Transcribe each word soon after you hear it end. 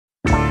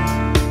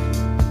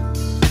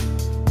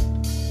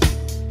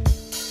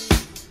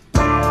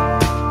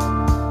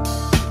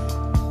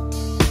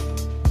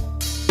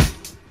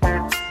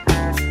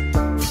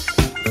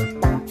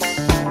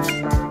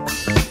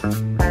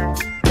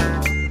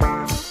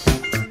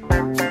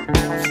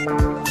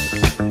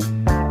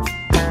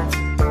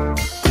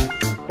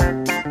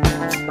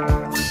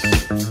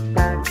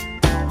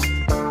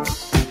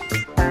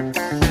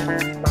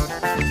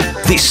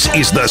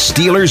is the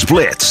Steelers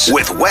Blitz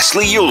with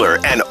Wesley Euler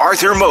and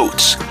Arthur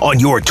Moats on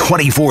your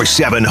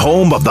 24/7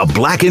 home of the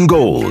black and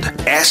gold,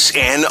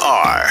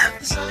 SNR.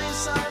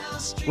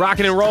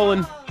 Rocking and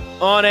rolling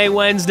on a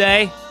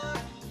Wednesday.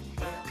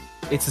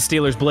 It's the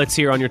Steelers Blitz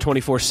here on your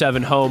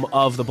 24/7 home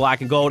of the black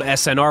and gold,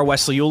 SNR.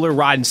 Wesley Euler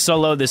riding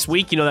solo this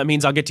week. You know that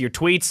means I'll get to your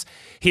tweets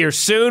here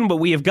soon, but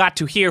we have got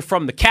to hear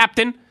from the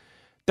captain,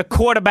 the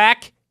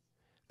quarterback,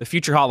 the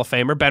future Hall of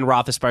Famer, Ben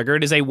Roethlisberger.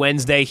 It is a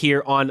Wednesday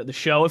here on the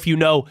show. If you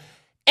know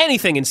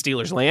anything in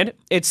Steelers land,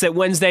 it's that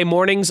Wednesday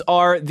mornings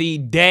are the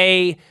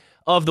day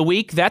of the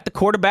week that the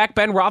quarterback,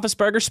 Ben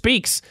Roethlisberger,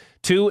 speaks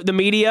to the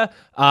media.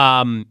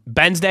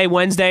 Ben's Day,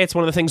 Wednesday, it's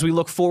one of the things we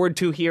look forward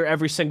to here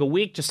every single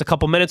week. Just a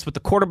couple minutes with the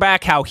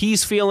quarterback, how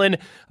he's feeling,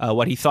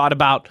 what he thought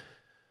about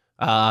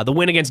the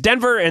win against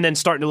Denver, and then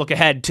starting to look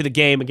ahead to the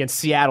game against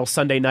Seattle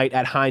Sunday night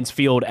at Heinz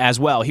Field as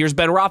well. Here's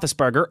Ben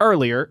Roethlisberger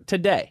earlier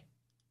today.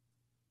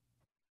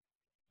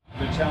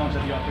 The challenge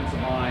at the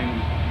offensive line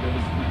that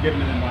was given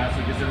to them last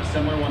week, is there a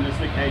similar one this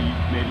week? Hey, you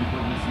made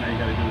improvements, now you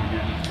got to do it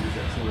again. Is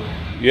that sort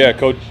of... Yeah,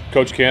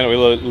 Coach Cannon, we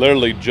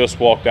literally just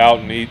walked out,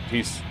 and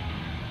he's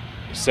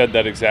said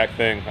that exact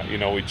thing. You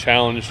know, we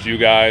challenged you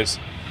guys,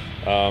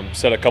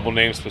 said a couple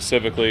names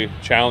specifically,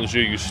 challenged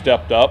you, you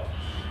stepped up,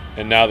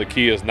 and now the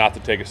key is not to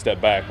take a step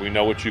back. We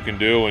know what you can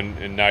do,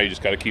 and now you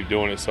just got to keep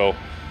doing it. So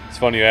it's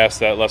funny you asked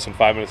that less than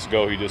 5 minutes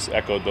ago. He just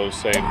echoed those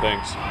same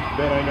things.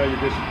 Ben, I know you're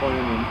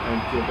disappointed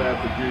and feel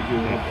bad for Juju.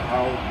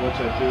 What's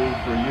that do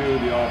for you,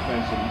 the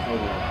offense, and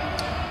overall?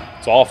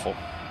 It's awful.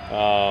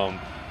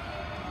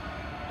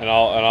 And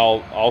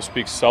I'll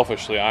speak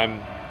selfishly.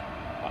 I'm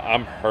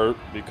hurt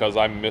because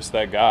I miss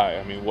that guy.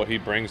 I mean, what he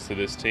brings to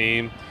this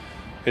team,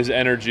 his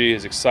energy,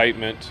 his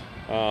excitement,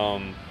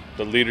 the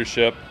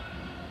leadership,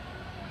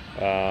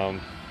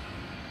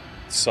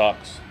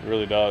 sucks. It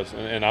really does.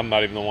 And I'm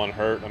not even the one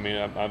hurt. I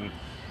mean,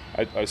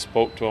 I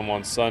spoke to him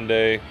on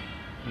Sunday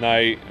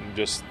night and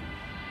just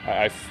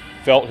I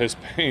felt his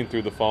pain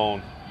through the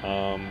phone.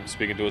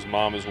 Speaking to his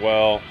mom as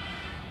well.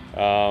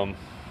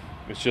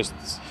 It's just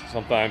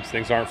sometimes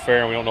things aren't fair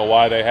and we don't know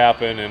why they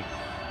happen. And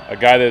a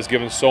guy that has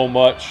given so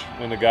much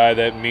and a guy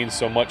that means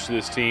so much to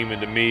this team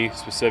and to me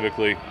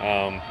specifically,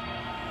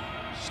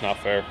 it's just not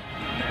fair.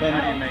 Ben,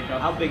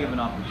 how big of an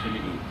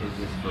opportunity is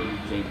this for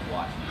James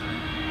Washington?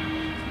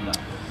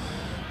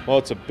 Well,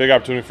 it's a big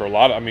opportunity for a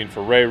lot.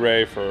 For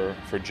Ray,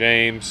 for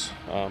James.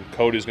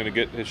 Cody's going to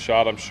get his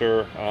shot, I'm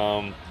sure.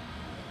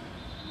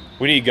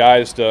 We need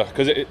guys to,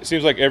 because it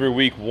seems like every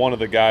week one of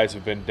the guys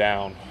have been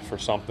down for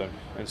something.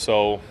 And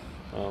so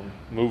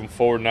moving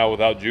forward now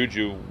without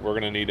Juju, we're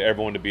going to need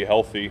everyone to be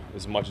healthy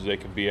as much as they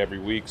can be every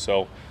week.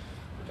 So,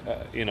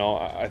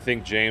 I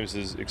think James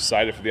is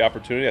excited for the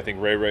opportunity. I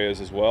think Ray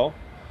is as well.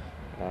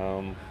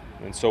 And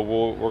so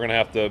we're going to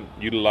have to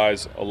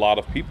utilize a lot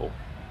of people,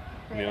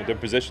 their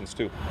positions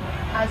too.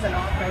 As an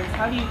offense,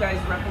 how do you guys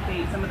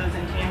replicate some of those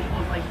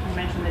intangibles, like you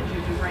mentioned that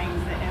Juju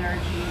brings, the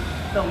energy,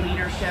 the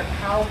leadership?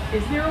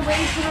 Is there a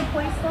way to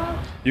replace that?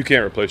 You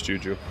can't replace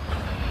Juju.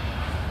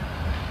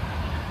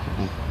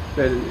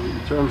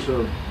 In terms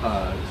of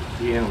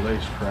the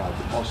analytics crowd,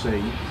 I'll say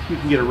you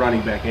can get a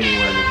running back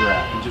anywhere in the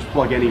draft. You just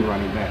plug any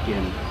running back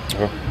in.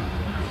 Uh-huh.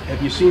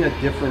 Have you seen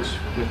a difference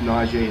with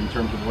Najee in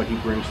terms of what he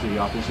brings to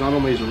the offense? Not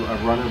only as a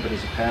runner, but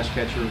as a pass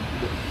catcher,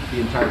 the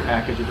entire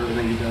package of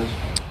everything he does?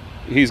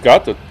 He's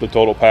got the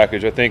total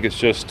package. I think it's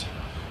just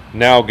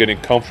now getting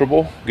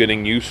comfortable,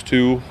 getting used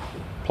to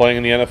playing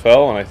in the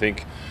NFL, and I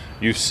think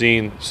you've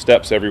seen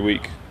steps every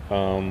week.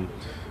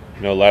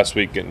 Last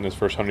week getting his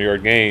first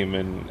 100-yard game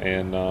and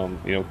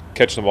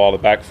catching the ball in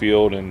the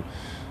backfield and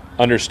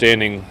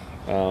understanding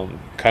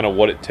kind of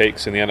what it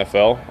takes in the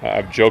NFL.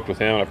 I've joked with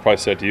him, and I've probably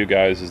said to you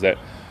guys, is that,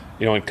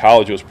 in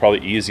college it was probably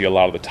easy a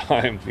lot of the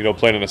time.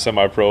 Playing in a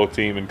semi-pro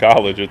team in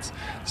college, it's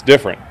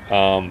different.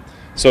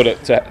 So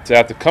to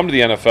have to come to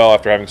the NFL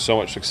after having so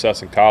much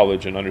success in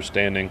college and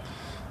understanding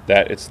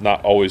that it's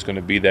not always going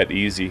to be that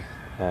easy,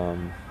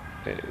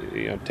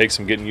 it takes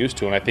some getting used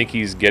to. And I think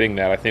he's getting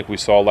that. I think we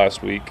saw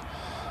last week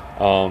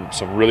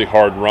some really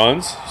hard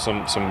runs,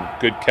 some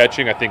good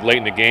catching. I think late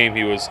in the game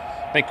he was,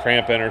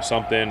 cramping or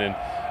something and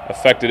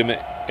affected him.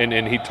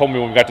 And he told me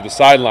when we got to the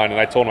sideline,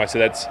 and I told him, I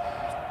said,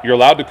 you're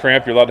allowed to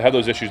cramp, you're allowed to have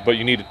those issues, but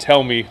you need to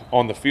tell me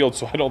on the field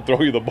so I don't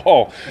throw you the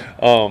ball.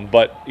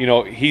 But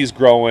he's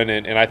growing,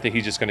 and I think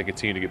he's just going to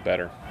continue to get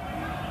better.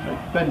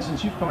 Ben,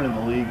 since you've come into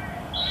the league,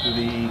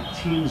 the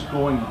teams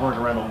going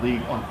around the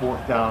league on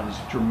fourth down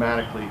has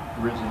dramatically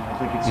risen. I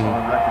think it's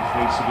on record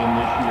pace again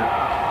this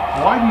year.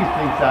 Why do you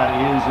think that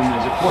is? And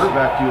as a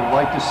quarterback, do you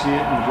like to see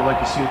it, and would you like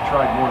to see it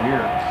tried more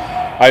here?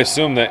 I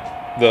assume that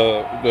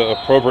the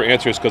appropriate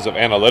answer is because of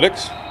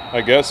analytics,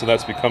 I guess, and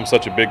that's become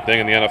such a big thing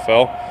in the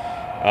NFL.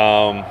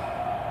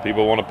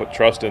 People want to put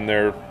trust in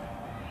their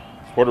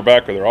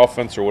quarterback or their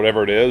offense or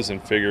whatever it is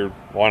and figure,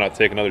 why not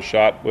take another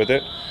shot with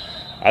it?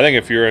 I think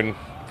if you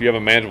have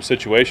a manageable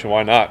situation,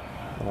 why not?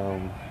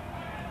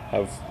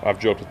 I've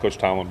joked with Coach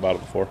Tomlin about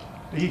it before.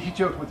 He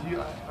joked with you.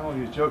 I don't know if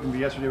he was joking, but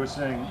yesterday was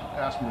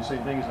asking the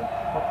same thing. He said,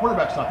 "Our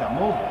quarterback's not that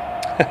mobile."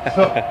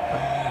 So.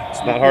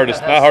 It's not hard. It's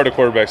not hard to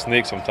quarterback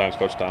sneak sometimes,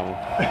 Coach Tomlin.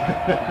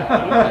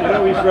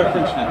 He's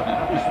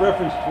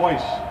referenced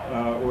twice,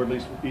 or at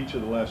least each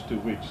of the last 2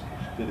 weeks,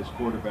 that his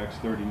quarterback's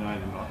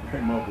 39 and not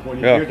very mobile. When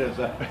you hear, does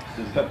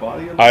that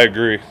bother you? I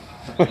agree.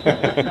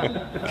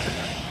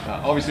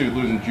 Obviously, with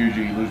losing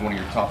Juju, you lose one of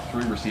your top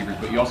 3 receivers,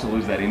 but you also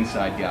lose that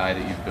inside guy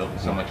that you've built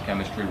so much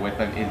chemistry with.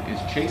 Is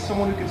Chase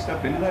someone who can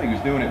step into that? He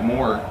was doing it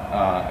more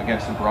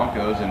against the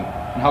Broncos, and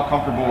how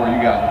comfortable are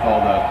you guys with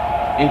all the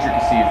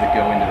intricacies that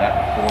go into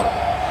that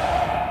rapport?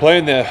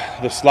 Playing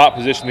the slot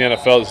position in the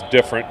NFL is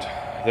different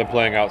than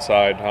playing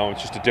outside.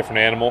 It's just a different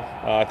animal.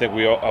 I think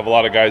we have a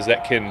lot of guys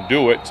that can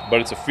do it, but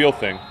it's a feel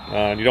thing.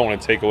 And you don't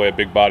want to take away a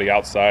big body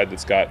outside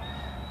that's got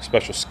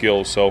special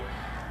skills. So,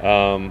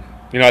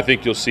 I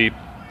think you'll see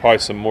probably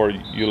some more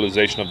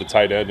utilization of the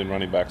tight end and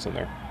running backs in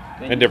there,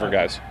 and different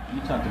guys.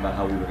 You talked about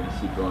how we were going to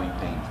see growing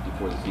pains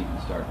before the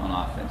season started on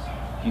offense.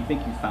 Do you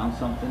think you found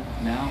something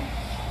now?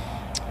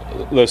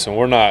 Listen,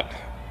 we're not.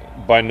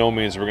 By no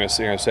means we're going to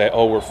sit here and say,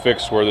 "Oh, we're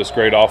fixed. We're this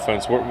great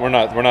offense." We're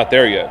not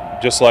there yet.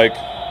 Just like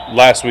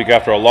last week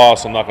after a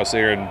loss, I'm not going to sit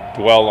here and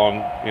dwell on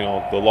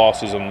the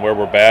losses and where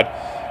we're bad.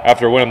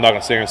 After a win, I'm not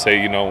going to sit here and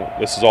say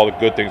this is all the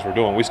good things we're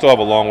doing. We still have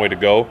a long way to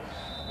go,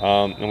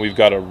 and we've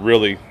got a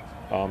really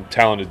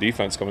talented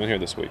defense coming in here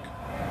this week.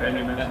 Ben,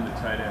 you mentioned the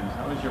tight ends.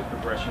 How is your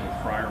progression with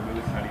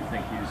Freiermuth? How do you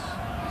think he's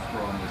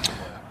growing this year?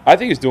 I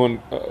think he's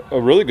doing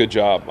a really good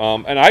job,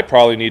 and I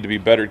probably need to be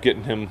better at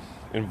getting him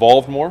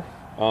involved more.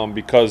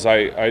 Because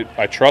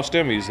I trust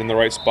him. He's in the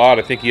right spot.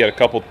 I think he had a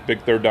couple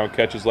big third down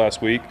catches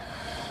last week.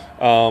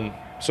 So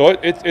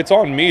it's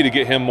on me to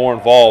get him more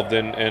involved,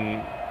 and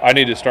I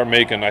need to start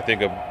making, I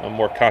think, a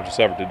more conscious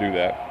effort to do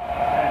that.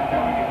 And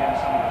going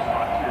against some of those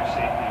top-tier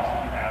safeties that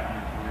you have in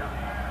your career,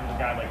 with a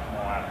guy like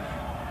Jamal Adams,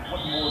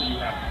 what more do you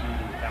have to do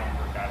to account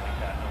for a guy like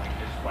that, knowing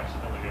his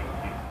flexibility on the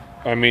field?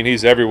 I mean,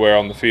 he's everywhere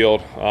on the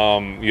field.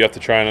 You have to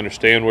try and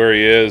understand where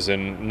he is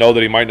and know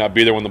that he might not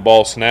be there when the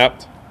ball's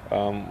snapped.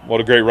 What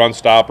a great run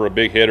stopper, a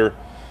big hitter.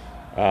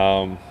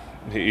 A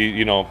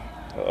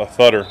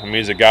thudder. I mean,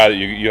 he's a guy that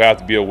you have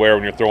to be aware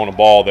when you're throwing a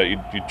ball that you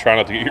try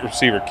not to get your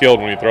receiver killed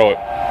when you throw it.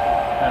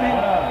 And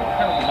what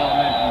kind of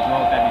development and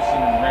growth have you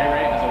seen in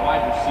Ray as a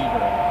wide receiver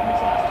in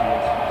these last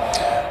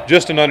 2 years?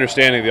 Just an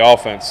understanding of the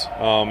offense,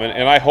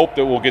 and I hope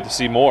that we'll get to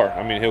see more.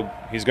 I mean,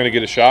 he's going to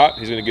get a shot.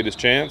 He's going to get his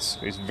chance.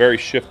 He's very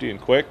shifty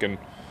and quick, and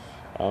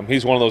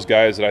he's one of those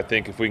guys that I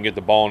think if we can get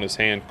the ball in his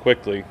hand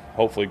quickly,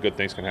 hopefully good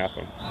things can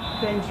happen.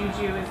 Ben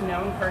Juju is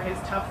known for his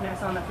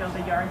toughness on the field, the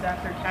yards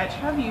after catch.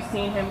 Have you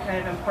seen him kind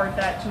of impart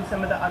that to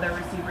some of the other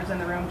receivers in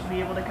the room to be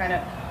able to kind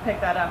of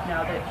pick that up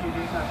now that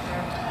Juju's not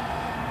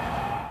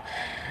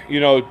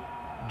there?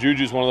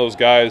 Juju's one of those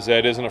guys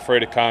that isn't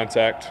afraid of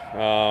contact,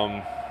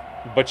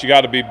 but you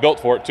got to be built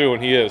for it too,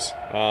 and he is.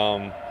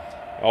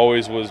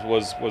 Always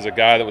was a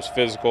guy that was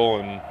physical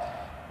and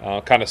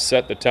kind of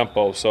set the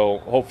tempo. So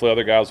hopefully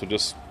other guys will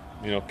just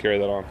carry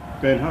that on.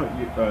 Ben,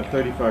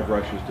 35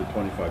 rushes to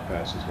 25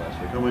 passes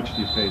last week. How much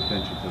do you pay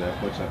attention to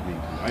that? What's that mean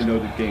to you? I know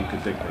the game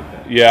could dictate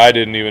that. Yeah, I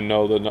didn't even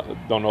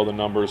don't know the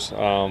numbers.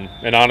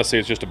 And honestly,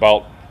 it's just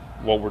about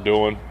what we're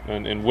doing.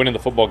 And winning the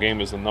football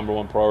game is the number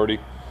one priority,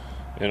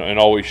 and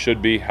always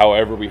should be.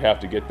 However, we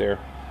have to get there.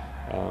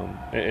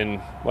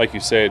 And like you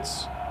say,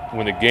 it's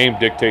when the game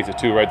dictates it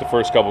too, right? The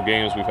first couple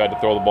games we've had to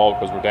throw the ball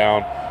because we're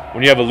down.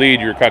 When you have a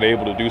lead, you're kind of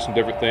able to do some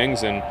different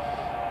things. And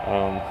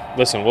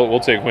listen, we'll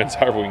take wins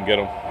however we can get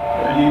them.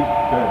 You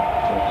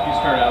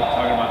started out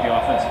talking about the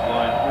offensive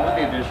line. What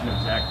would the addition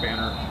of Zach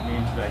Banner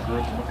mean to that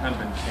group, and what kind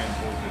of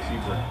intangibles does he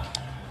bring?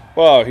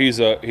 Well, he's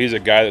a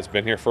guy that's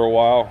been here for a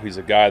while. He's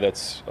a guy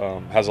that's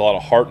has a lot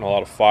of heart and a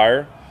lot of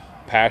fire,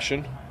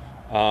 passion,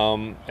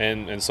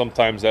 and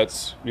sometimes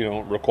that's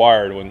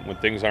required when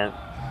things aren't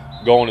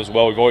going as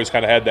well. We've always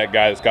kind of had that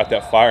guy that's got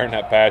that fire and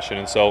that passion,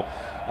 and so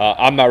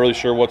I'm not really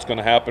sure what's going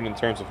to happen in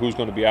terms of who's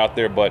going to be out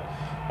there, but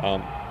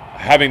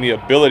having the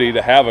ability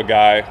to have a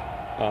guy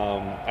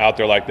out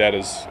there like that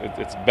it's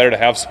better to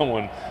have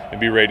someone and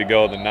be ready to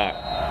go than not.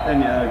 And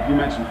you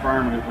mentioned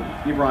Freiermuth, but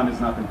Ebron has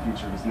not been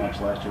featured as much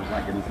last year. He's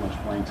not getting as much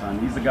playing time.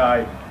 He's a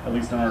guy, at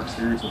least in our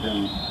experience with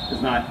him,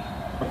 is not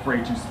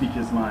afraid to speak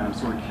his mind. I'm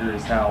sort of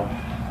curious how,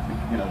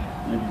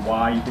 maybe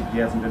why you think he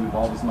hasn't been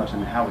involved as much,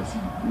 and how is he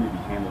maybe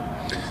handling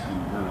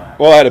that?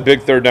 Well, I had a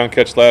big third down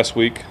catch last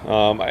week,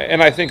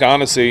 and I think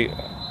honestly,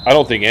 I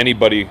don't think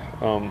anybody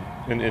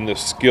in the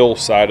skill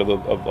side of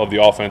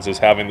the offense is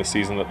having the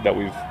season that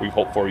we've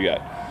hoped for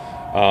yet,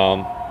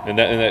 and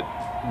that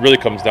really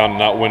comes down to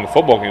not winning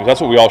football games.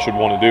 That's what we all should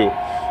want to do.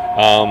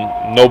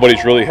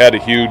 Nobody's really had a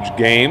huge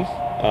game,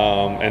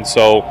 and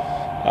so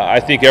I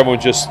think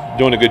everyone's just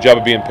doing a good job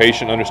of being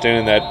patient,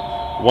 understanding that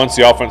once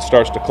the offense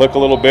starts to click a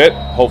little bit,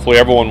 hopefully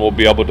everyone will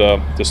be able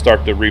to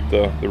start to reap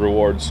the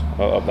rewards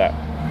of that.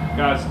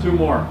 Guys, 2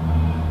 more.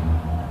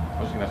 I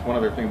was that's one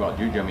other thing about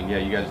Juju. I mean, yeah,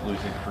 you guys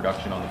losing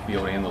production on the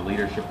field and the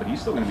leadership, but he's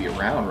still going to be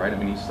around, right? I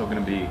mean, he's still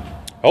going to be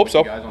hope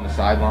so. Guys on the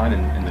sideline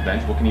and the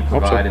bench. What can he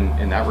provide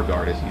in that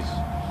regard as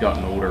he's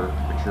gotten older,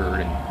 matured,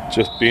 and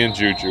just being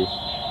Juju?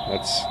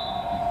 That's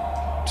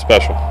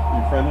special.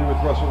 Are you friendly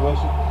with Russell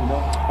Wilson? You know?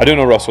 I do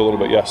know Russell a little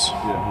bit, yes.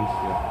 Yeah.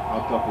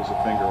 How tough is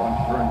a finger on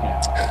your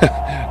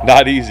hand?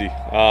 Not easy.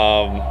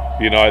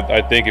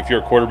 I think if you're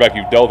a quarterback,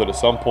 you've dealt it at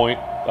some point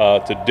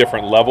to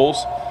different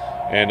levels.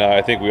 And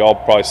I think we all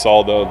probably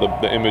saw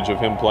the image of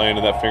him playing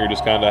and that finger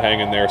just kind of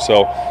hanging there.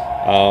 So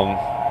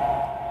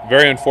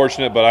very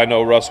unfortunate, but I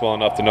know Russ well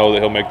enough to know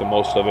that he'll make the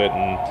most of it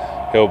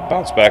and he'll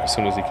bounce back as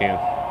soon as he can.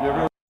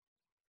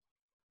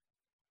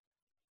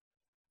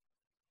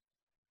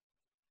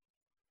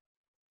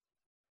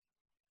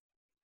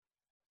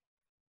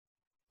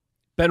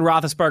 Ben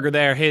Roethlisberger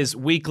there, his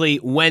weekly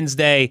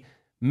Wednesday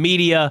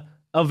media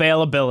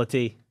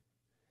availability.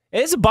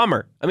 It's a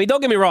bummer. I mean,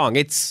 don't get me wrong.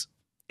 It's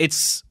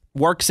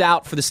works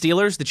out for the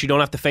Steelers that you don't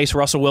have to face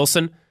Russell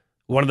Wilson,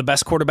 one of the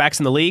best quarterbacks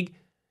in the league.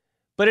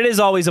 But it is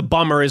always a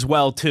bummer as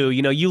well, too.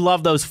 You know, you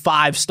love those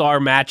 5-star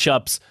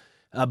matchups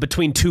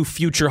between two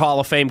future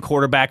Hall of Fame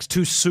quarterbacks,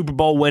 two Super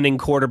Bowl winning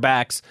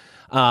quarterbacks.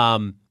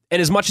 And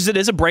as much as it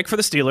is a break for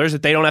the Steelers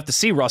that they don't have to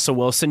see Russell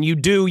Wilson, you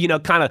do,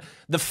 kind of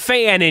the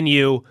fan in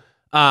you,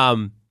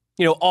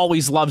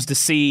 always loves to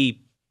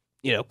see,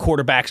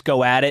 quarterbacks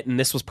go at it. And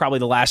this was probably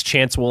the last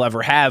chance we'll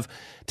ever have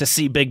to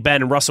see Big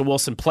Ben and Russell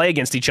Wilson play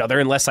against each other,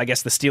 unless I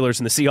guess the Steelers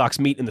and the Seahawks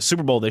meet in the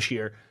Super Bowl this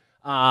year.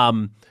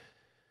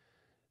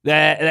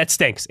 That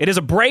stinks. It is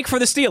a break for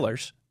the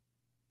Steelers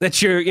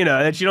that you don't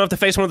have to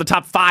face one of the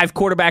top 5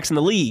 quarterbacks in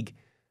the league.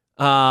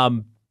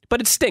 But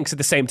it stinks at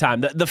the same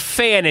time. The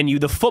fan in you,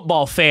 the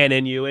football fan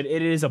in you, it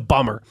is a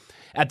bummer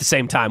at the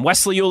same time.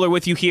 Wesley Euler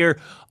with you here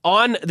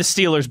on the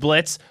Steelers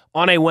Blitz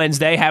on a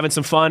Wednesday, having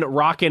some fun,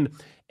 rocking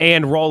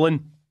and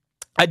rolling.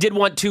 I did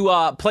want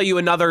to play you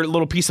another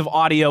little piece of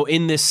audio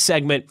in this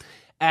segment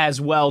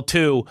as well,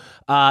 too.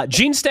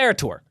 Gene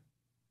Steratore,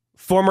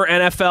 former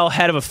NFL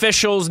head of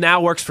officials,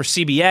 now works for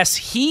CBS.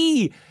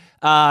 He,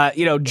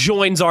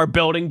 joins our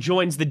building,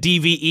 joins the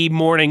DVE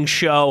morning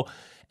show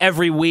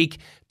every week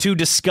to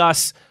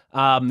discuss the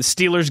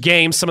Steelers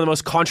game, some of the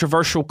most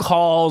controversial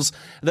calls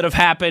that have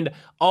happened.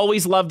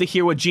 Always love to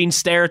hear what Gene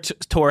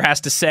Steratore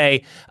has to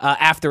say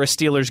after a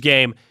Steelers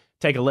game.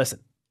 Take a listen.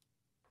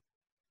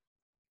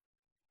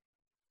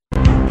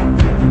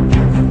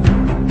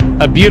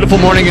 A beautiful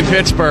morning in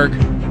Pittsburgh.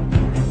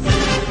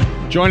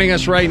 Joining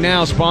us right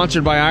now,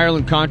 sponsored by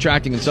Ireland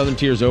Contracting and Southern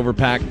Tiers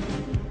Overpack,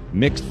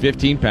 mixed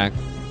 15-pack.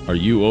 Are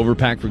you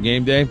overpacked for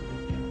game day?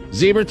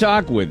 Zebra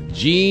Talk with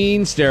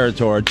Gene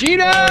Steratore.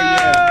 Gino!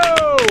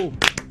 Oh, yeah.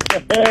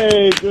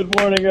 Hey, good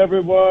morning,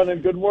 everyone,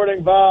 and good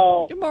morning,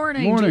 Val. Good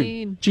morning,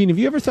 Gene. Gene, have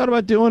you ever thought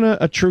about doing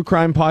a true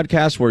crime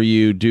podcast where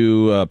you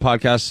do a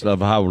podcast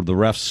of how the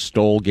refs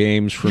stole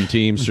games from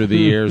teams through the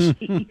years?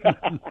 You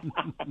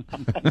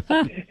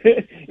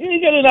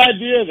get an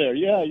idea there.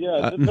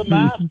 Yeah. The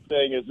mask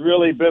thing has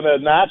really been a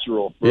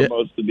natural for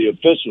most of the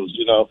officials,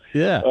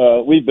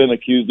 Yeah. We've been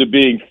accused of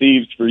being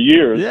thieves for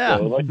years. Yeah.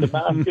 So, the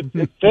mask, it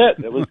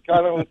fit. It was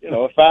kind of,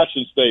 a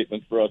fashion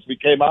statement for us. We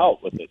came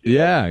out with it.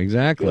 Yeah,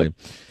 exactly.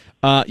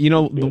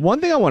 The one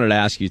thing I wanted to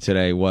ask you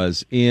today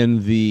was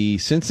in the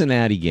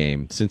Cincinnati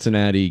game,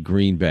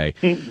 Cincinnati-Green Bay,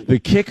 the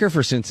kicker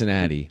for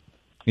Cincinnati,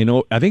 I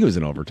think it was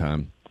in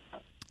overtime,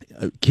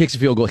 kicks a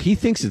field goal. He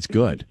thinks it's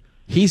good.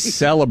 He's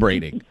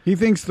celebrating. He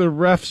thinks the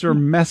refs are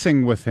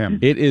messing with him.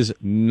 It is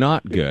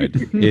not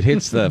good. It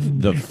hits the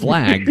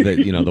flag,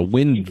 the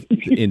wind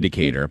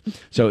indicator.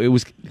 So it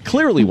was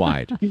clearly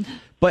wide.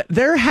 But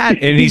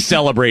and he's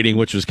celebrating,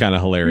 which was kind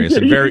of hilarious.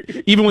 And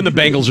even when the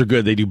Bengals are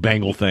good, they do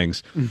Bengal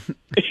things.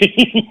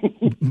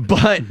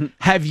 But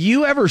have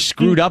you ever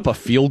screwed up a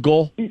field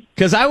goal?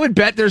 Because I would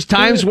bet there's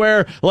times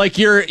where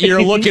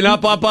you're looking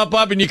up,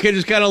 and you can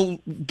just kind of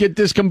get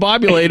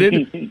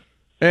discombobulated,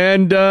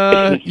 and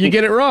you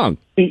get it wrong.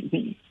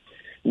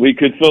 We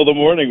could fill the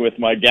morning with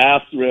my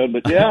gas run,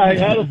 but yeah, I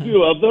had a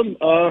few of them.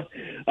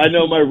 I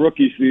know my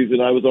rookie season,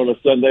 I was on a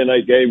Sunday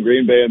night game,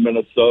 Green Bay and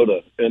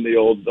Minnesota, in the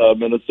old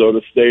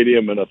Minnesota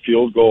Stadium, and a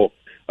field goal.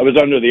 I was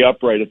under the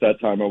upright at that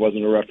time. I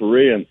wasn't a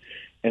referee,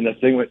 and the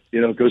thing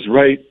goes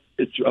right.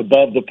 It's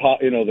above the pot,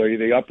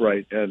 the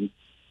upright, and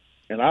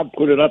I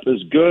put it up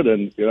as good.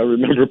 And I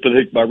remember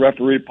my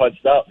referee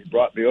punched out. He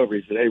brought me over.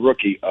 He said, "Hey,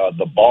 rookie,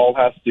 the ball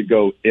has to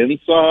go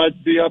inside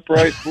the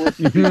upright for it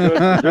to be good."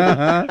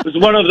 It was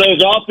one of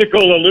those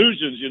optical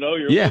illusions, You're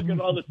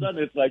looking, all of a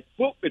sudden it's like,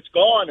 whoop, it's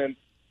gone, and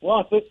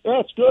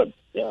that's good.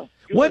 Yeah.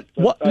 Good.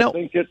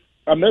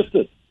 I missed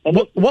it.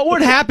 What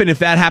would happen if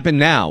that happened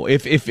now?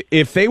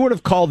 If they would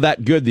have called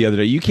that good the other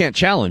day, you can't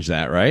challenge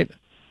that, right?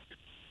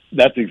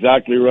 That's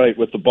exactly right.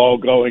 With the ball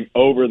going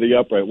over the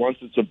upright, once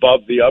it's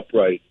above the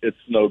upright, it's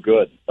no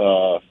good.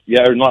 Or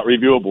not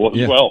reviewable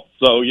as well.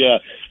 So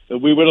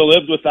we would have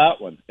lived with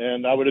that one,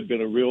 and I would have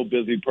been a real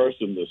busy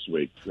person this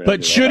week.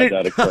 But should it?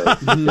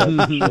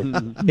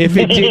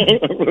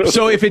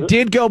 If it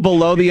did go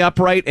below the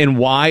upright and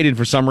wide, and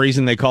for some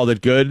reason they called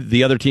it good,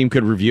 the other team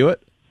could review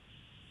it.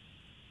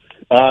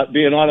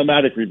 Be an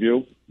automatic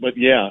review, but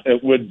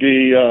it would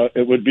be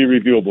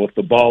reviewable if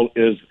the ball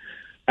is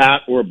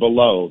at or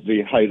below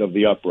the height of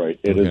the upright.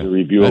 It is a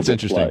reviewable. That's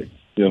interesting.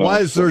 Play, Why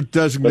is there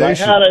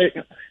designation?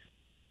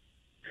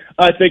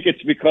 I think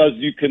it's because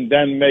you can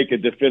then make a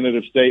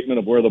definitive statement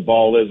of where the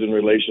ball is in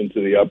relation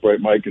to the upright,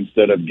 Mike,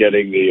 instead of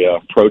getting the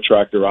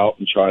protractor out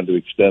and trying to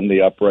extend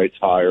the uprights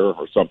higher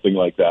or something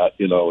like that.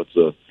 It's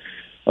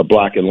a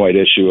black and white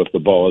issue. If the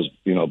ball is,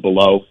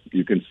 below,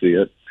 you can see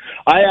it.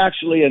 I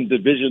actually, in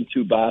Division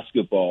II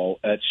basketball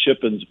at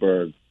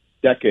Shippensburg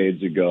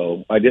decades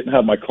ago, I didn't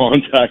have my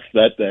contacts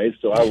that day,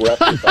 so I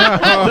repped it.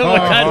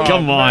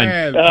 Come on.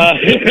 It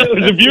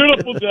was a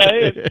beautiful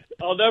day. And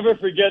I'll never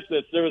forget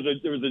this. There was a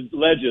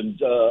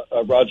legend.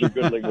 Roger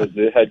Goodling was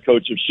the head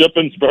coach of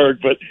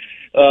Shippensburg, but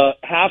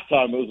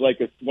halftime, it was like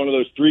one of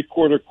those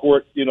three-quarter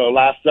court,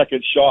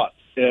 last-second shots.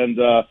 And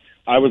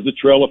I was the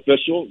trail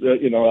official.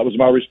 That was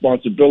my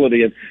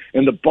responsibility.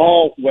 And the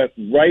ball went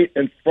right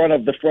in front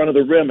of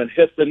the rim and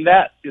hit the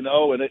net,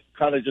 and it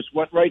kind of just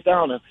went right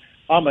down. And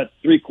I'm at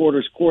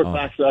three-quarters court,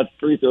 backside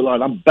free throw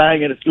line. I'm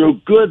banging it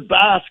through. Good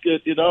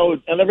basket,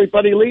 and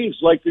everybody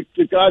leaves. Like the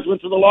guys went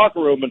to the locker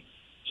room. And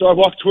so I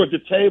walked toward the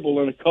table,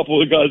 and a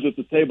couple of the guys at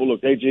the table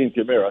looked, "Hey, Gene,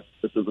 come here.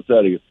 This is what's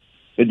out of you."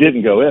 It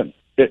didn't go in.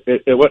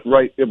 It went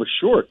right. It was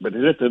short, but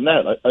it hit the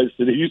net. I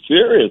said, "Are you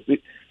serious?"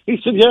 He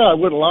said, "Yeah, I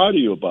wouldn't lie to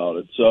you about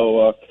it."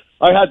 So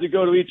I had to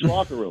go to each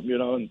locker room,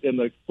 in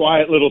the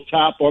quiet little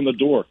tap on the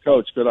door.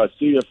 "Coach, could I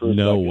see you for a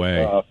No second?"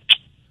 way.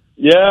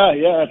 Yeah,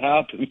 it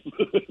happened.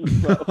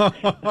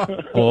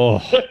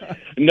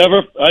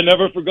 I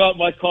never forgot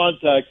my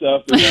contacts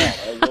after that.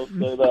 I will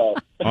say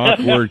that.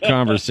 Awkward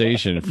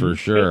conversation for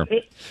sure.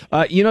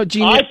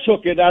 Gene, I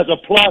took it as a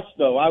plus,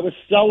 though. I was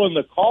selling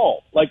the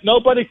call. Like,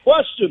 nobody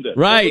questioned it.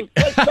 Right.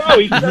 No,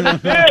 he said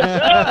it did.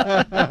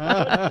 Yeah.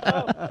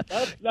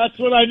 That's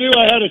when I knew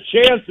I had a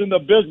chance in the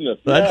business.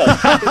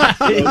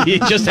 Yeah. You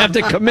just have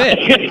to commit.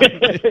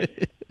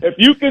 If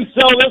you can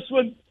sell this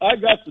one, I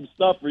got some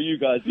stuff for you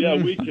guys.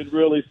 Yeah, we can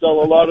really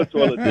sell a lot of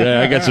toilet paper.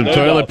 Yeah, I got some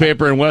toilet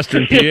paper in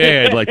Western PA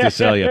I'd like to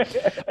sell you.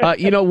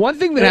 One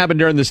thing that happened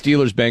during the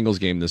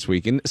Steelers-Bengals game this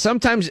week, and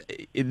sometimes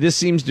this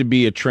seems to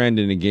be a trend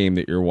in a game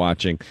that you're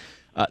watching,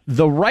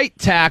 the right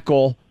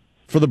tackle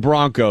for the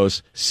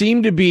Broncos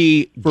seemed to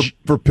be...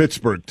 For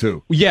Pittsburgh,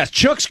 too. Yes,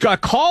 Chooks got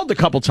called a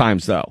couple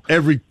times, though.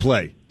 Every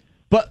play.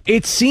 But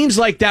it seems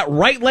like that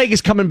right leg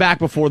is coming back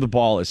before the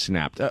ball is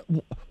snapped.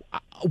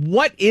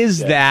 What is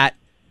that?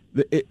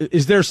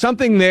 Is there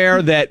something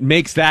there that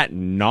makes that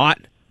not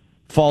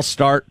false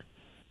start?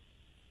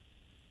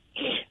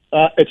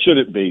 It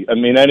shouldn't be. I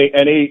mean,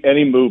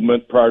 any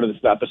movement prior to the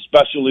snap,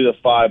 especially the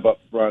five up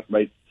front,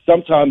 right?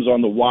 Sometimes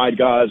on the wide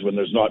guys when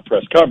there's not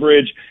press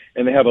coverage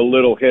and they have a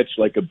little hitch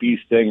like a bee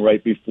sting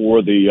right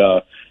before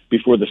the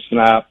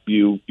snap,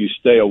 you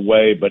stay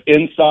away. But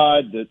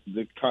inside,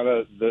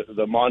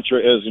 the mantra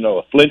is,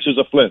 a flinch is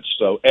a flinch.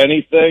 So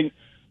anything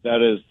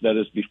that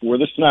is before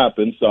the snap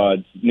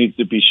inside needs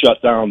to be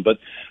shut down. But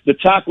the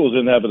tackles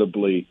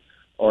inevitably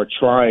are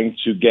trying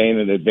to gain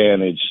an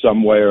advantage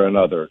some way or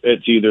another.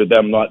 It's either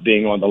them not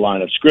being on the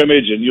line of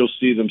scrimmage, and you'll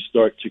see them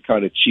start to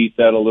kind of cheat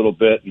that a little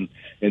bit and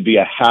be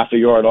a half a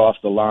yard off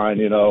the line,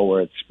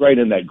 where it's right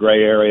in that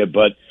gray area,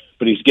 but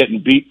he's getting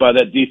beat by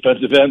that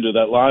defensive end or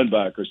that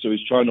linebacker, so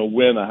he's trying to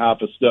win a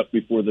half a step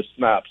before the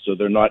snap, so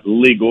they're not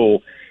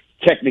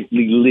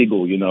technically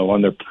legal,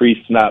 on their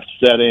pre-snap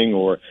setting,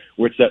 or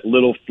where it's that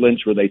little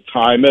flinch where they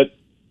time it,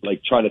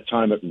 like try to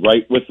time it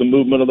right with the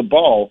movement of the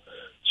ball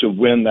to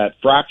win that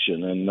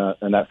fraction, and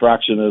that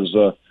fraction is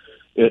a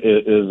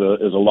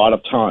lot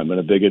of time and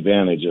a big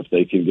advantage if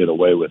they can get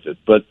away with it.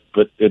 But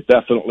it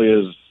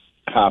definitely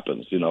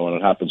happens, and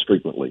it happens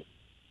frequently.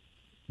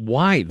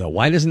 Why, though?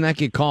 Why doesn't that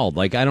get called?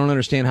 Like, I don't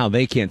understand how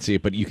they can't see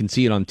it, but you can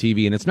see it on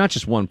TV, and it's not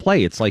just one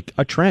play. It's like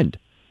a trend.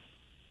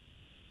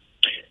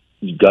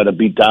 You got to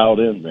be dialed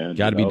in, man.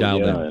 Got to be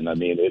dialed in. And I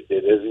mean, it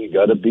is. You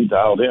got to be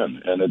dialed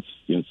in, and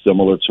it's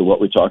similar to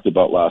what we talked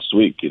about last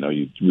week.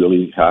 You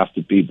really have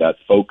to be that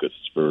focused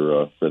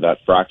for that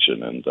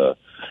fraction, and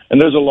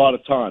there's a lot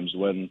of times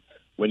when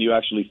you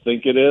actually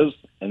think it is,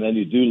 and then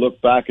you do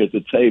look back at the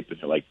tape, and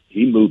you're like,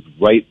 he moved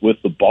right with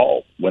the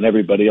ball when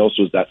everybody else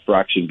was that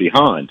fraction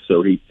behind.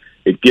 So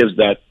it gives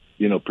that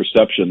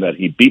perception that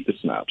he beat the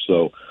snap.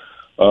 So,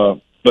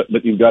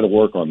 but you've got to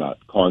work on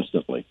that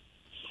constantly.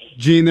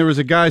 Gene, there was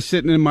a guy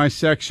sitting in my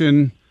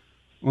section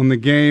on the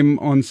game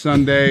on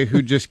Sunday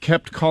who just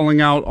kept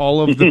calling out all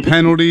of the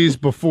penalties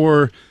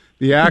before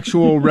the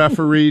actual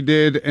referee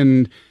did,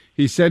 and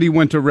he said he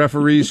went to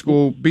referee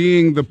school.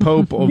 Being the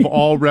pope of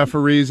all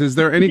referees, is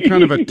there any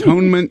kind of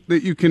atonement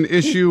that you can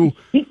issue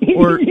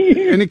or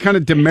any kind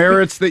of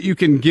demerits that you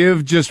can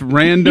give just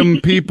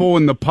random people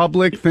in the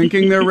public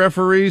thinking they're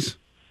referees?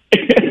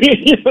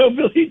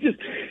 Billy,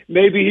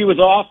 maybe he was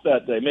off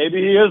that day.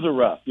 Maybe he is a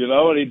ref,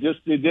 and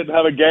he didn't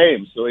have a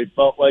game, so he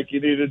felt like he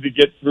needed to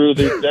get through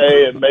the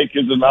day and make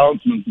his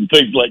announcements and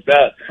things like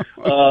that.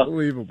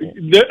 Unbelievable.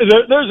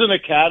 There's an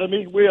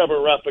academy. We have a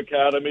ref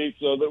academy,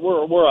 so that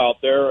we're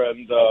out there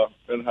and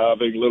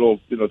having little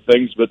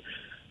things, but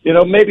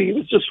maybe he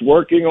was just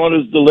working on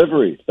his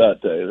delivery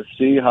that day to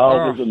see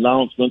how his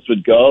announcements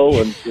would go,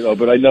 and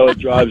but I know it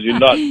drives you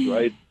nuts,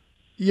 right?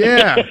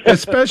 Yeah,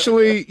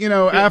 especially,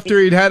 after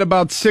he'd had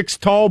about 6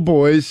 tall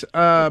boys.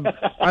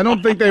 I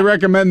don't think they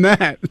recommend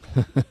that.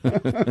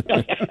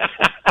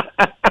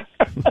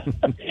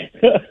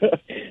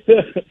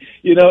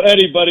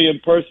 Anybody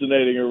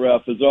impersonating a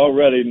ref is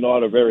already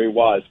not a very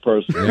wise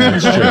person. Yeah,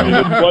 that's true. I mean,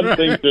 it's one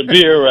thing to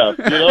be a ref,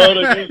 you know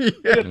what I mean?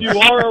 Yeah. If you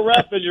are a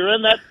ref and you're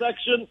in that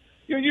section,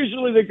 you're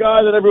usually the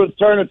guy that everyone's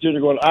turning to and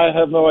you're going, I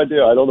have no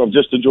idea. I don't know. I'm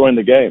just enjoying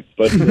the game.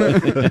 But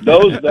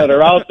those that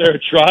are out there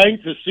trying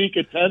to seek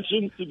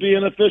attention to be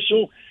an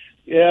official,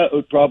 yeah,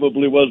 it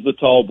probably was the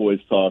tall boys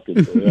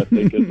talking. So I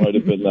think it might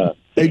have been that.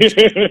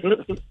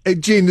 Hey,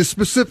 Gene, the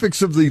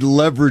specifics of the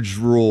leverage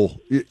rule.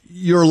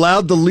 You're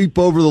allowed to leap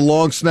over the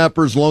long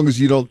snapper as long as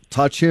you don't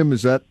touch him.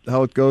 Is that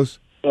how it goes?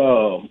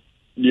 Oh,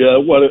 yeah.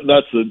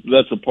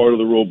 That's a part of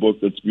the rule book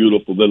that's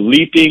beautiful. The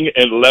leaping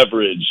and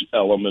leverage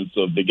elements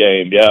of the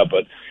game. Yeah,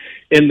 but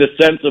in the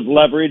sense of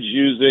leverage,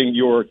 using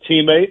your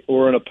teammate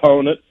or an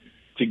opponent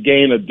to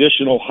gain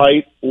additional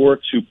height or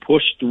to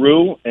push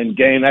through and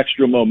gain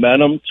extra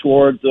momentum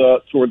toward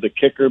the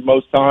kicker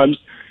most times.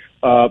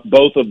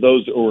 Both of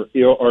those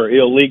are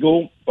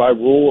illegal by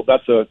rule.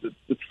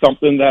 It's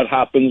something that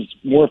happens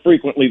more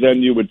frequently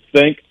than you would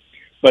think,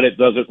 but it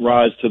doesn't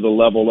rise to the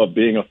level of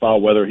being a foul,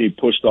 whether he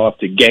pushed off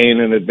to gain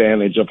an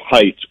advantage of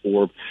height,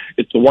 or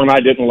it's the one I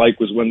didn't like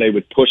was when they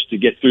would push to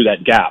get through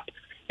that gap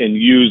and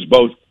use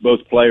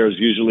both players,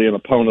 usually an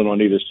opponent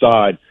on either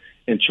side,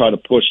 and try to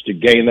push to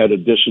gain that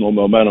additional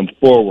momentum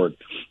forward.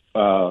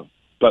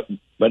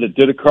 But it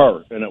did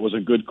occur, and it was a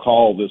good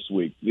call this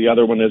week. The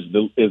other one is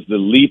the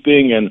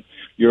leaping, and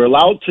you're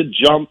allowed to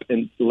jump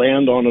and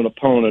land on an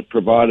opponent,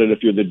 provided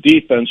if you're the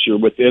defense, you're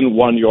within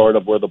 1 yard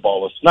of where the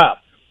ball is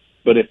snapped.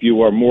 But if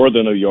you are more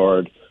than a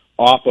yard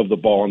off of the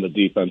ball on the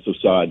defensive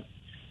side,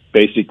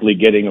 basically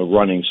getting a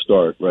running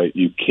start, right?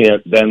 You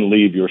can't then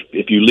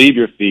if you leave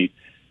your feet,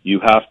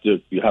 you have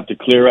to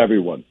clear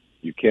everyone.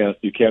 You can't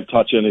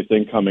touch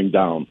anything coming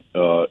down.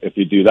 If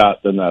you do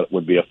that, then that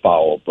would be a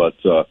foul. But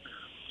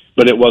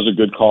it was a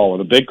good call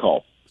and a big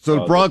call. So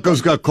the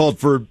Broncos got called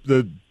for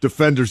the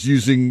defenders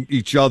using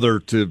each other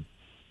to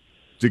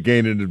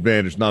gain an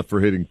advantage, not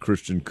for hitting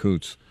Christian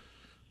Kuntz.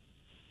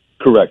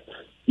 Correct.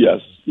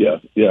 Yes. Yeah.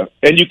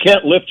 And you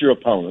can't lift your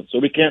opponent, so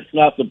we can't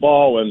snap the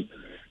ball and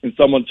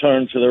someone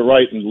turn to their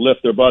right and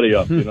lift their buddy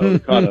up.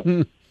 Kind of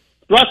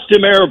thrust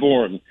him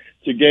airborne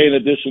to gain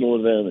additional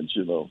advantage.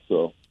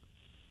 So.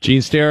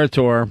 Gene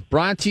Steratore,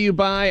 brought to you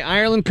by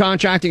Ireland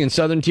Contracting and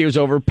Southern Tiers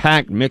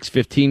Overpack, Mix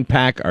 15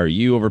 pack. Are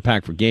you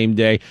overpacked for game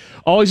day?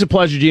 Always a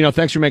pleasure, Gino.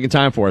 Thanks for making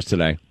time for us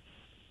today.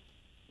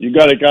 You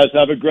got it, guys.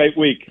 Have a great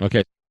week.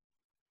 Okay.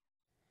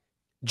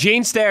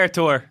 Gene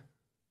Steratore,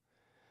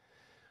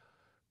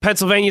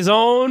 Pennsylvania's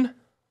own,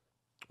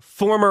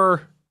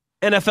 former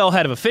NFL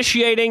head of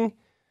officiating.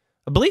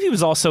 I believe he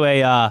was also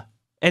a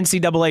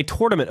NCAA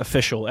tournament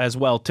official as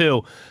well,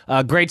 too.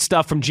 Great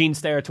stuff from Gene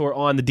Steratore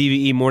on the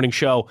DVE Morning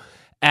Show.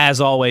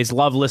 As always,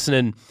 love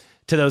listening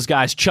to those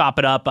guys chop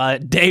it up.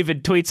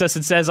 David tweets us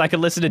and says, I could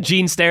listen to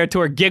Gene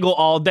Steratore giggle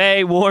all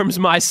day, warms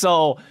my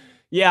soul.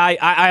 Yeah,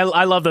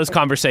 I love those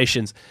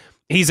conversations.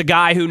 He's a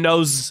guy who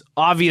knows,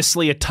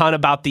 obviously, a ton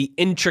about the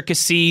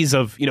intricacies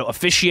of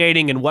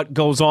officiating and what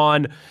goes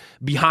on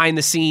behind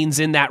the scenes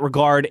in that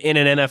regard in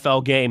an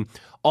NFL game.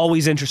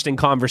 Always interesting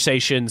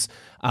conversations.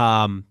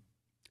 And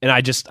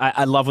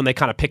I love when they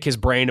kind of pick his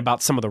brain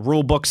about some of the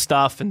rule book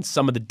stuff and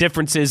some of the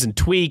differences and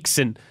tweaks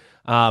and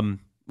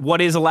what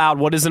is allowed,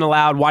 what isn't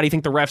allowed. Why do you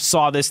think the refs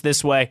saw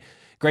this way?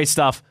 Great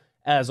stuff,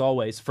 as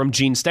always, from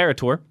Gene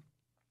Steratore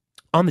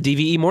on the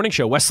DVE Morning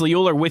Show. Wesley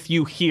Euler with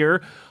you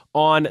here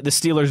on the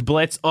Steelers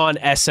Blitz on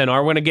SNR.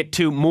 We're going to get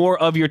to more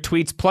of your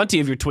tweets, plenty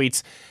of your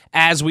tweets,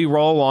 as we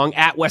roll along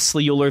at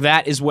Wesley Euler.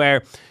 That is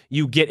where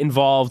you get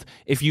involved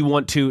if you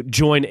want to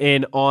join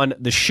in on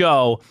the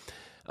show.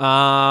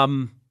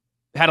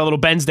 Had a little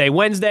Ben's Day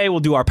Wednesday.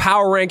 We'll do our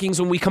power rankings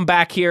when we come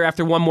back here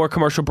after one more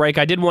commercial break.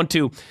 I did want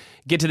to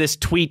get to this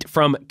tweet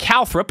from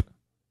Calthrop.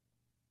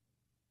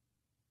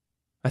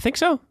 I think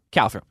so.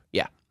 Calthrop,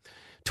 yeah.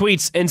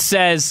 Tweets and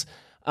says,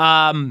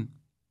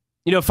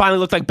 it finally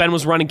looked like Ben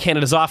was running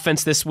Canada's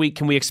offense this week.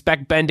 Can we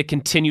expect Ben to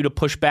continue to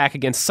push back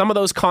against some of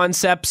those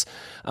concepts?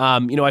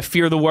 I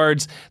fear the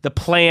words, the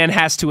plan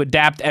has to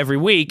adapt every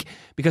week,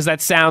 because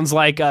that sounds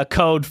like a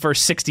code for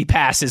 60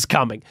 passes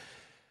coming.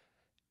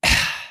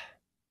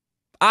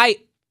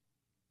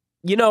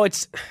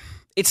 It's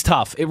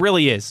tough. It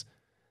really is.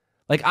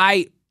 Like,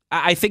 I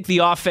think the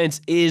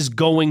offense is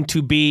going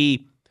to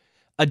be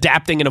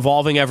adapting and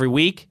evolving every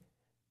week,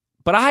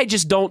 but I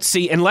just don't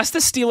see, unless the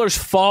Steelers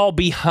fall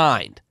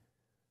behind,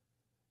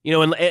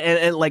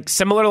 and like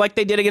similar like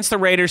they did against the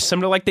Raiders,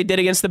 similar like they did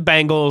against the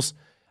Bengals.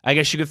 I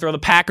guess you could throw the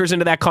Packers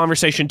into that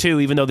conversation too,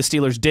 even though the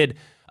Steelers did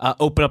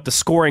open up the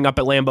scoring up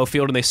at Lambeau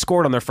Field and they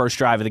scored on their first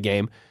drive of the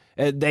game.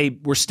 They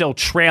were still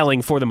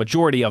trailing for the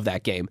majority of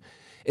that game.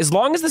 As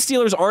long as the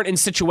Steelers aren't in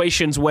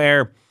situations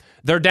where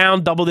they're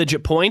down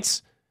double-digit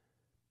points,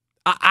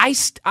 I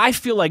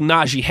feel like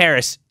Najee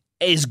Harris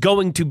is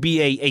going to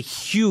be a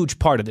huge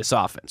part of this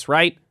offense,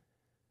 right?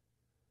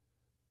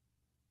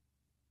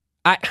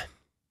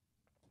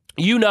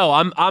 You know,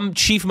 I'm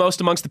chief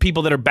most amongst the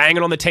people that are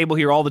banging on the table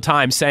here all the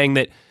time saying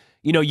that,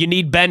 you know, you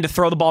need Ben to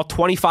throw the ball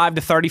 25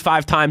 to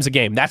 35 times a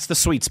game. That's the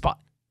sweet spot.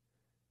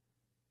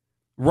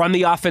 Run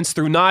the offense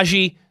through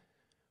Najee.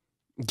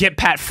 Get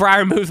Pat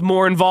Freiermuth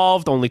more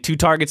involved. Only 2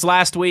 targets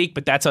last week,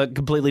 but that's a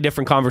completely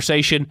different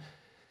conversation.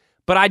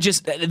 But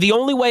the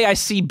only way I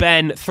see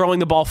Ben throwing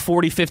the ball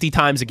 40, 50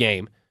 times a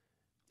game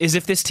is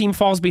if this team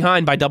falls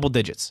behind by double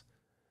digits.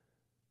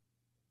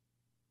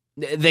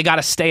 They got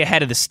to stay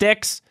ahead of the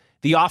sticks.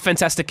 The offense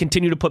has to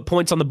continue to put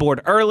points on the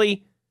board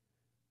early.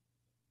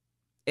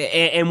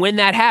 And when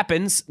that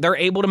happens, they're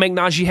able to make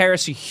Najee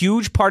Harris a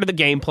huge part of the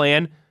game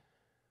plan,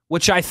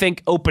 which I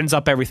think opens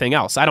up everything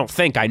else. I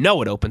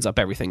know it opens up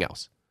everything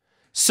else.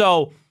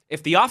 So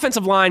if the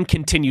offensive line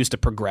continues to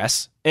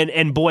progress,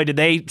 and boy, did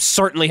they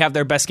certainly have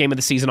their best game of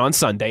the season on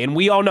Sunday. And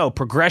we all know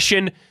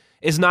progression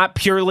is not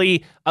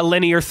purely a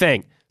linear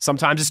thing.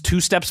 Sometimes it's 2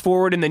 steps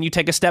forward and then you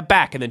take a step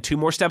back, and then 2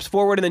 more steps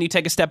forward and then you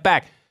take a step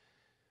back.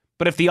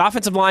 But if the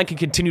offensive line can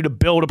continue to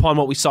build upon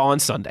what we saw on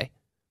Sunday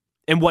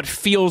and what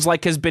feels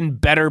like has been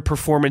better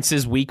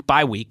performances week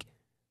by week,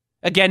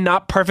 again,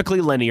 not perfectly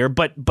linear,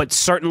 but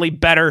certainly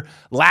better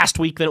last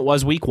week than it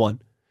was week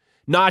 1.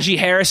 Najee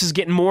Harris is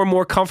getting more and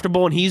more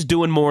comfortable, and he's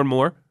doing more and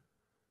more.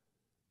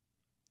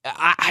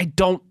 I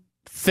don't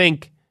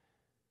think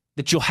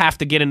that you'll have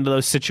to get into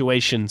those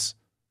situations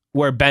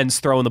where Ben's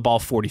throwing the ball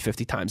 40,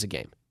 50 times a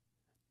game.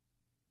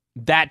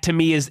 That, to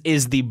me,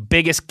 is the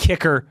biggest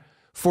kicker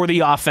for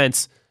the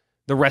offense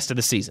the rest of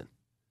the season.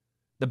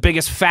 The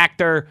biggest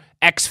factor,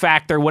 X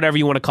factor, whatever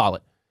you want to call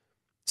it.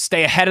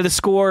 Stay ahead of the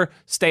score,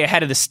 stay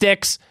ahead of the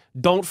sticks,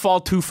 don't fall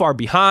too far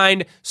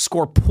behind,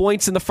 score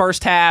points in the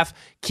first half,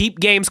 keep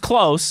games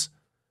close.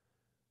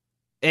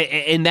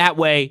 In that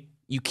way,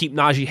 you keep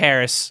Najee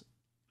Harris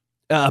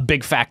a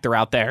big factor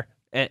out there.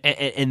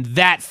 And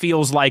that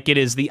feels like it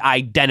is the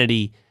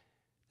identity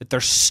that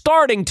they're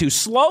starting to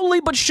slowly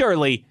but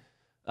surely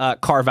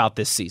carve out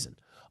this season.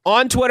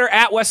 On Twitter,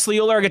 at Wesley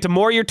Euler. I'll get to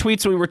more of your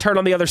tweets when we return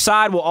on the other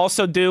side. We'll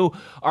also do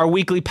our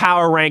weekly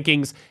power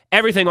rankings.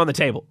 Everything on the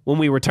table when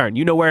we return.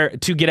 You know where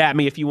to get at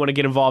me if you want to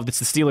get involved. It's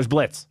the Steelers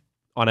Blitz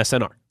on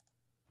SNR.